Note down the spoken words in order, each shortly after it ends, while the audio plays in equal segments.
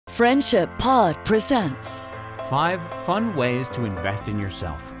Friendship Pod presents 5 fun ways to invest in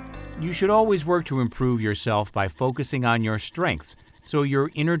yourself. You should always work to improve yourself by focusing on your strengths, so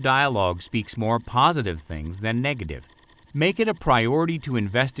your inner dialogue speaks more positive things than negative. Make it a priority to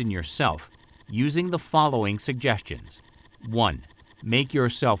invest in yourself using the following suggestions. 1. Make your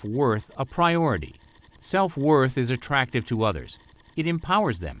self-worth a priority. Self-worth is attractive to others. It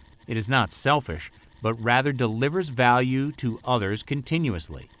empowers them. It is not selfish, but rather delivers value to others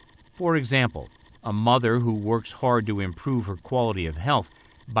continuously. For example, a mother who works hard to improve her quality of health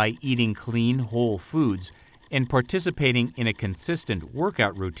by eating clean, whole foods and participating in a consistent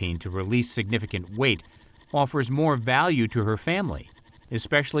workout routine to release significant weight offers more value to her family,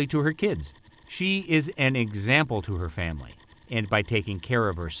 especially to her kids. She is an example to her family, and by taking care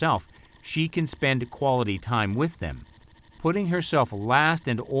of herself, she can spend quality time with them. Putting herself last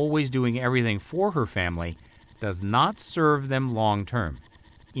and always doing everything for her family does not serve them long term.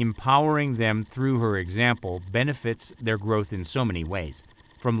 Empowering them through her example benefits their growth in so many ways,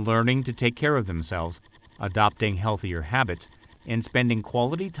 from learning to take care of themselves, adopting healthier habits, and spending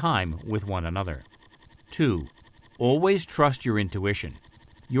quality time with one another. 2. Always trust your intuition.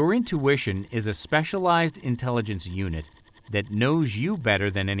 Your intuition is a specialized intelligence unit that knows you better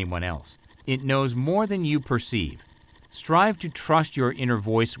than anyone else. It knows more than you perceive. Strive to trust your inner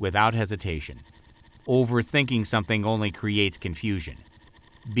voice without hesitation. Overthinking something only creates confusion.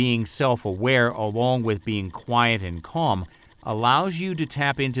 Being self-aware along with being quiet and calm allows you to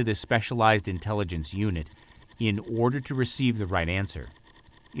tap into this specialized intelligence unit in order to receive the right answer.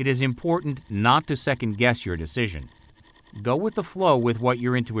 It is important not to second-guess your decision. Go with the flow with what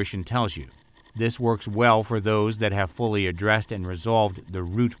your intuition tells you. This works well for those that have fully addressed and resolved the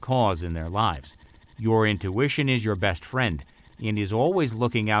root cause in their lives. Your intuition is your best friend and is always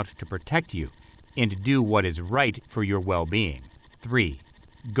looking out to protect you and to do what is right for your well-being. 3.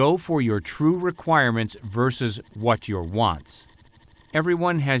 Go for your true requirements versus what your wants.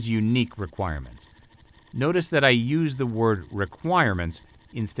 Everyone has unique requirements. Notice that I use the word requirements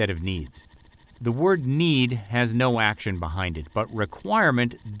instead of needs. The word need has no action behind it, but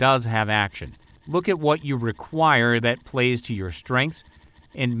requirement does have action. Look at what you require that plays to your strengths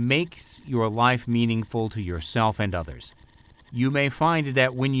and makes your life meaningful to yourself and others. You may find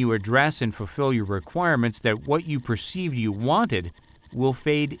that when you address and fulfill your requirements, that what you perceived you wanted will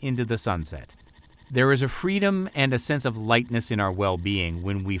fade into the sunset. There is a freedom and a sense of lightness in our well-being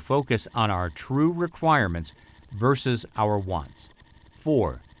when we focus on our true requirements versus our wants.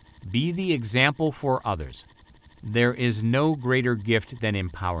 4. Be the example for others. There is no greater gift than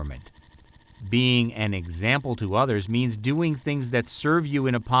empowerment. Being an example to others means doing things that serve you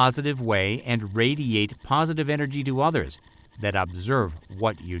in a positive way and radiate positive energy to others that observe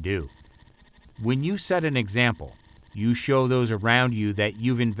what you do. When you set an example, you show those around you that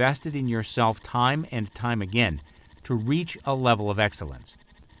you've invested in yourself time and time again to reach a level of excellence.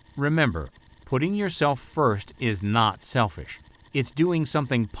 Remember, putting yourself first is not selfish. It's doing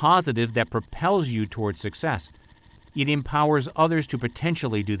something positive that propels you towards success. It empowers others to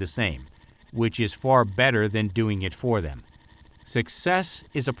potentially do the same, which is far better than doing it for them. Success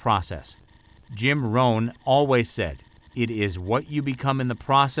is a process. Jim Rohn always said, "It is what you become in the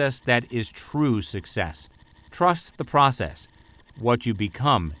process that is true success." Trust the process. What you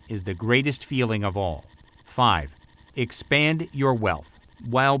become is the greatest feeling of all. 5. Expand your wealth.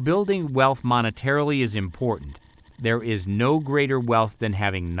 While building wealth monetarily is important, there is no greater wealth than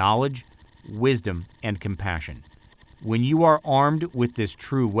having knowledge, wisdom, and compassion. When you are armed with this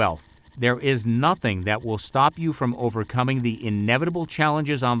true wealth, there is nothing that will stop you from overcoming the inevitable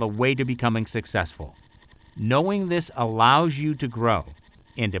challenges on the way to becoming successful. Knowing this allows you to grow,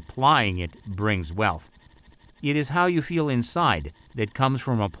 and applying it brings wealth. It is how you feel inside that comes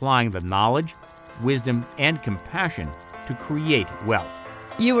from applying the knowledge, wisdom, and compassion to create wealth.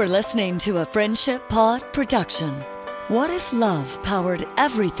 You are listening to a Friendship Pod production. What if love powered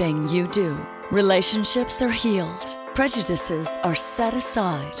everything you do? Relationships are healed. Prejudices are set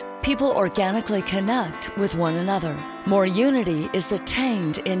aside. People organically connect with one another. More unity is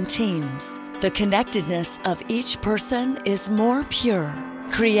attained in teams. The connectedness of each person is more pure.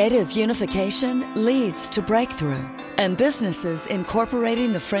 Creative unification leads to breakthrough. And businesses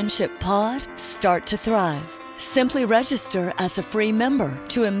incorporating the Friendship Pod start to thrive. Simply register as a free member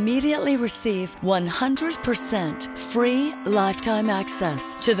to immediately receive 100% free lifetime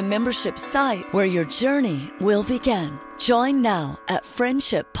access to the membership site where your journey will begin. Join now at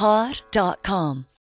friendshippod.com.